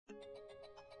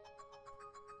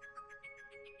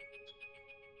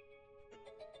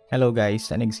Hello guys,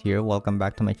 Enix here. Welcome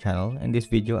back to my channel. In this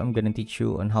video, I'm gonna teach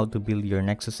you on how to build your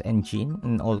Nexus Engine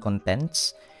in all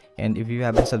contents. And if you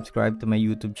haven't subscribed to my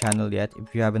YouTube channel yet,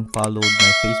 if you haven't followed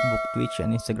my Facebook, Twitch,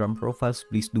 and Instagram profiles,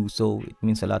 please do so. It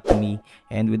means a lot to me.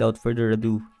 And without further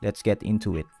ado, let's get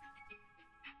into it.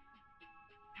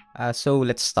 So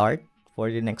let's start for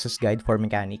the Nexus guide for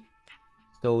mechanic.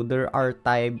 So there are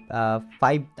 5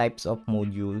 types of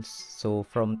modules. So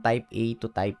from type A to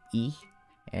type E.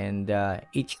 And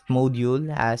each module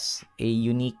has a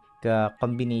unique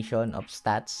combination of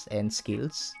stats and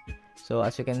skills. So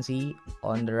as you can see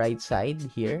on the right side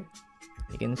here,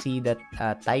 you can see that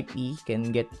type E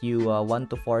can get you 1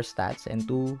 to 4 stats and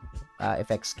 2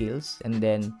 effect skills. And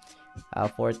then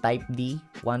for type D,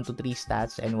 1 to 3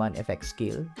 stats and 1 effect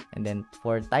skill. And then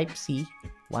for type C,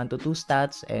 1 to 2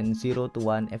 stats and 0 to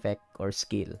 1 effect or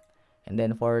skill. And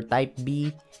then for type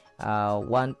B,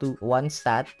 1 to 1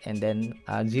 stat and then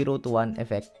 0 to 1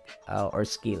 effect or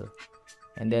skill.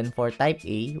 And then for type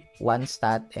A, 1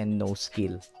 stat and no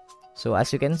skill. So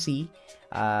as you can see,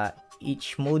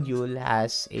 each module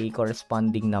has a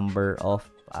corresponding number of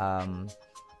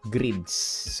grids.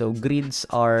 So grids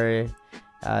are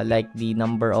like the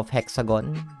number of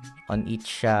hexagon on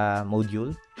each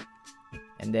module.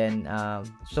 And then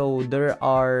so there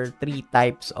are 3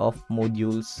 types of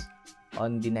modules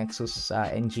on the Nexus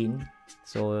engine.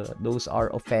 So those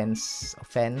are offense,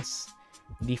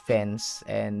 defense,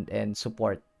 and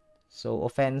support. So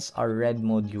offense are red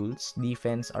modules,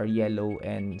 defense are yellow,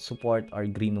 and support are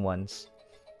green ones.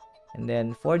 And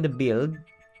then for the build,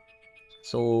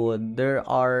 so there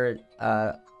are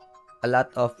a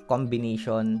lot of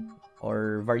combination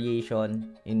or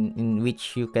variation in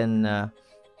which you can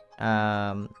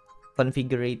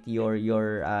configure your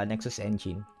Nexus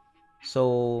engine.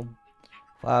 So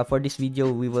for this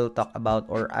video, we will talk about,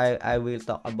 or I will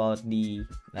talk about the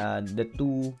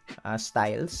 2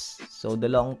 styles. So the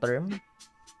long term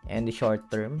and the short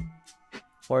term.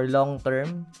 For long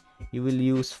term, you will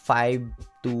use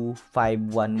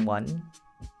 5-2-5-1-1.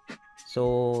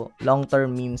 So long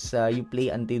term means you play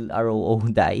until ROO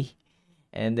die.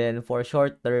 And then for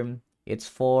short term, it's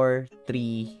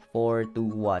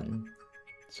 4-3-4-2-1.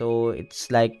 So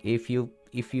it's like if you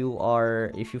feel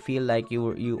like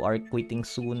you are quitting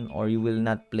soon, or you will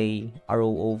not play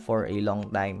ROO for a long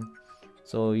time,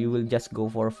 so you will just go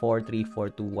for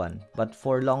 4-3-4-2-1. But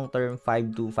for long term,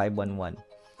 5-2-5-1-1.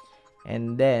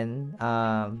 And then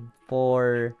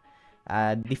for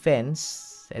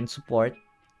defense and support,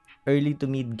 early to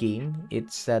mid game,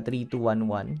 it's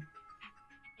 3-2-1-1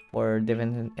 for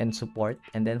defense and support.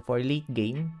 And then for late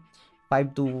game,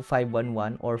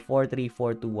 5-2-5-1-1 or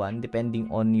 4-3-4-2-1,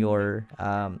 depending on your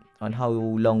on how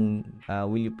long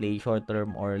will you play, short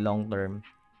term or long term.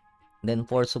 Then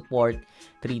for support,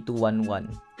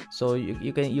 3-2-1-1. So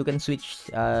you can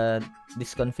switch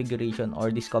this configuration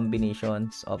or these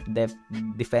combinations of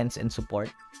defense and support,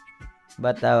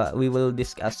 but we will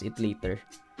discuss it later.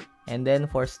 And then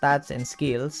for stats and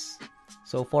skills,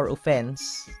 so for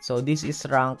offense, so this is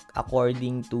ranked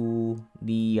according to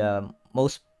the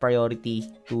most priority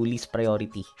to least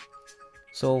priority.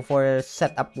 So for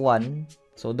setup 1,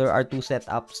 so there are 2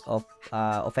 setups of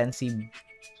offensive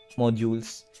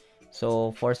modules.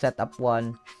 So for setup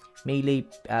 1, melee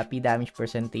P damage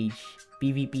percentage,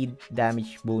 PvP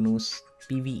damage bonus,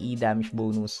 PvE damage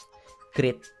bonus,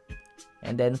 crit.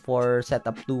 And then for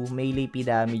setup 2, melee P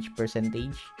damage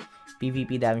percentage,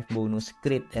 PvP damage bonus,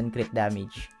 crit, and crit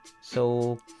damage.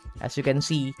 So as you can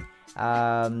see,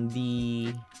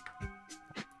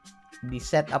 the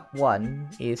setup 1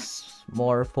 is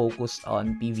more focused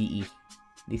on PvE.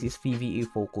 This is PvE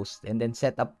focused. And then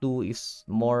setup 2 is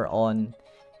more on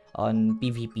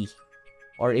PvP.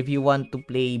 Or if you want to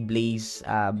play Blaze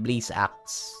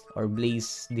Axe or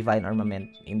Blaze Divine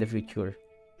Armament in the future.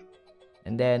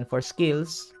 And then for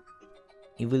skills,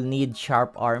 you will need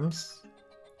sharp arms,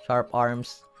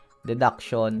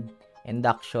 deduction,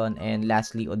 induction, and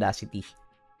lastly audacity.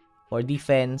 For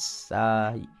defense,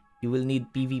 you will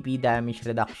need PvP damage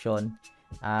reduction,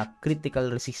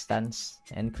 critical resistance,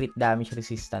 and crit damage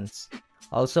resistance.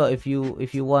 Also, if you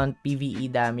want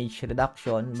PvE damage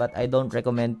reduction, but I don't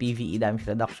recommend PvE damage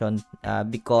reduction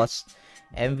because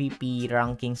MVP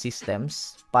ranking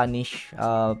systems punish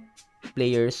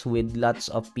players with lots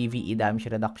of PvE damage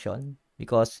reduction,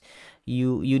 because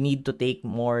you need to take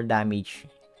more damage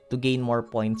to gain more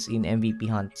points in MVP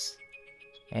hunts.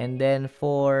 And then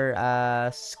for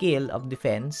skill of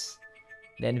defense,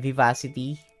 then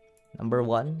vivacity, number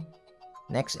 1,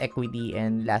 next equity,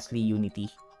 and lastly unity.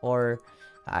 Or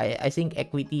I think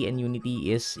equity and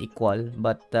unity is equal,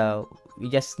 but we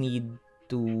just need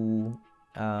to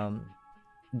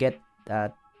get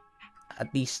at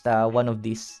least one of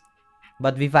these,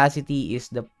 but vivacity is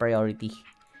the priority.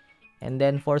 And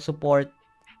then for support,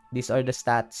 these are the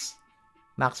stats: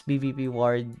 max PvP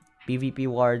ward, PvP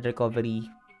ward recovery,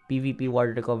 PvP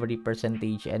ward recovery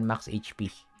percentage, and max HP.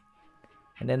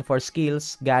 And then for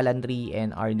skills, gallantry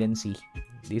and ardency.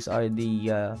 These are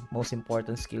the most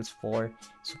important skills for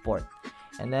support.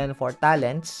 And then for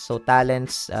talents, so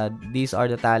talents, these are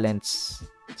the talents.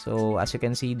 So as you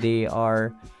can see, they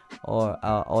are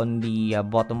on the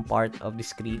bottom part of the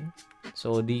screen.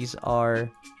 So these are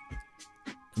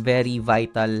very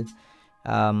vital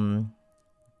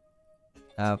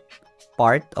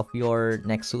part of your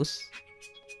Nexus.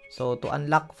 So to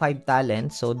unlock 5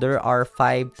 talents, so there are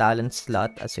 5 talent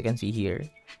slot as you can see here.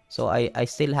 So I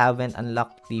still haven't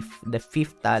unlocked the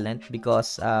 5th talent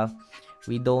because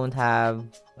we don't have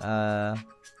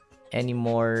any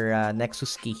more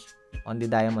Nexus key on the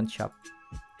diamond shop.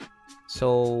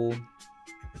 So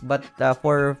but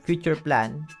for future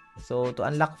plan, so to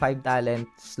unlock 5 talent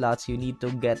slots, you need to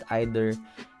get either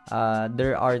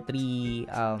there are 3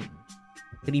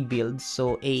 builds.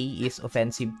 So A is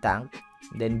offensive tank,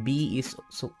 then B is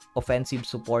offensive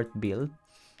support build,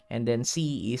 and then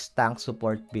C is tank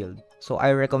support build. So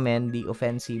I recommend the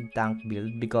offensive tank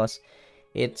build because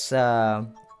it's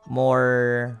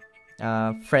more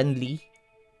friendly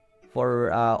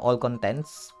for all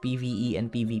contents, PvE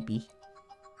and PvP.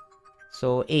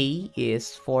 So A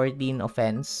is 14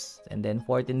 offense, and then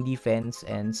 14 defense,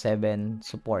 and 7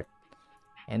 support.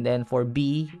 And then for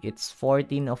B, it's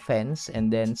 14 offense,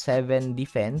 and then 7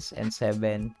 defense, and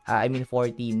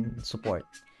 14 support.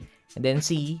 And then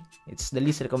C, it's the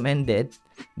least recommended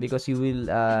because you will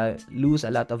lose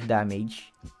a lot of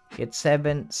damage. It's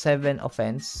 7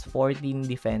 offense, 14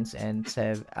 defense, and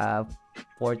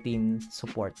 14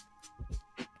 support.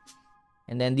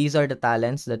 And then these are the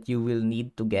talents that you will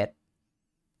need to get.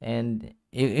 And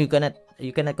you cannot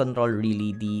control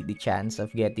really the chance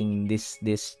of getting this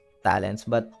talents,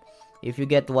 but if you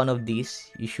get one of these,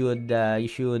 you should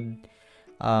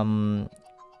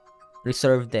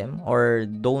reserve them, or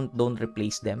don't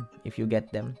replace them if you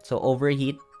get them. So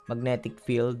overheat, magnetic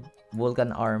field,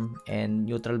 vulcan arm, and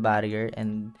neutral barrier,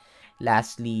 and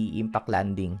lastly impact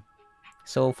landing.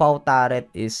 So foul turret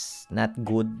is not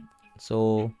good,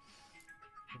 so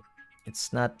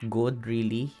it's not good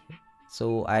really.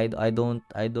 So I don't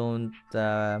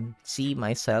see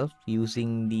myself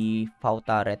using the foul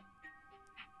turret.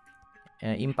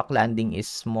 Impact landing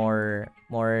is more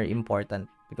important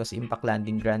because impact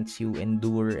landing grants you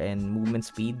endure and movement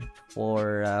speed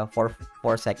for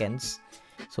 4 seconds.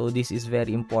 So this is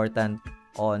very important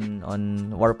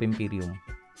on Warp Imperium.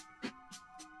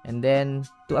 And then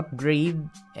to upgrade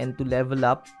and to level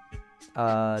up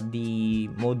the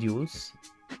modules,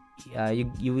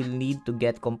 you will need to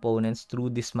get components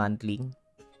through dismantling,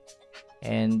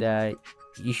 and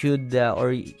you should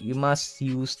or you must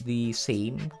use the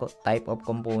same type of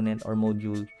component or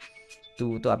module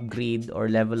to upgrade or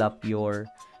level up your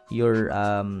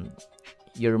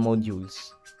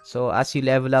modules. So as you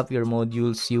level up your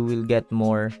modules, you will get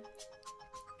more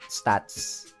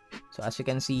stats. So as you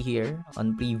can see here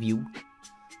on preview,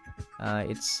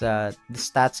 it's the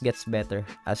stats gets better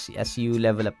as you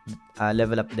level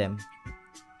up them.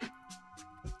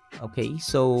 Okay,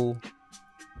 so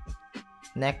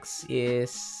next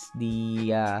is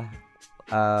the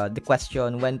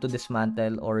question when to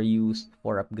dismantle or use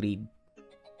for upgrade.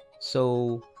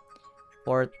 So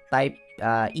for type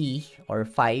E or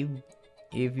 5,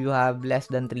 if you have less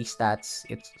than 3 stats,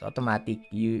 it's automatic.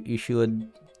 You should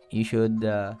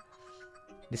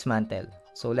dismantle.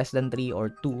 So less than 3 or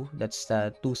 2, that's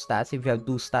 2 stats. If you have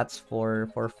 2 stats for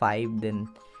 5, then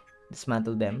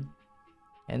dismantle them.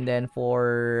 And then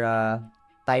for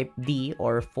type D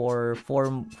or for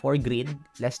grid,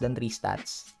 less than 3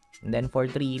 stats. And then for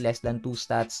 3, less than 2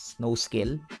 stats, no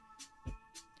skill.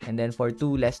 And then for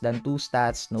 2, less than 2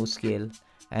 stats, no skill.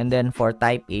 And then for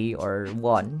type A or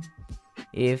 1,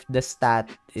 if the stat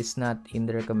is not in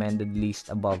the recommended list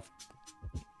above,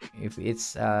 if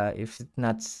it's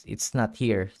not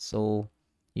here, so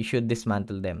you should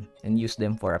dismantle them and use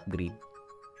them for upgrade.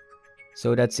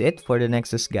 So that's it for the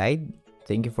Nexus guide.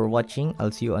 Thank you for watching.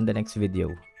 I'll see you on the next video.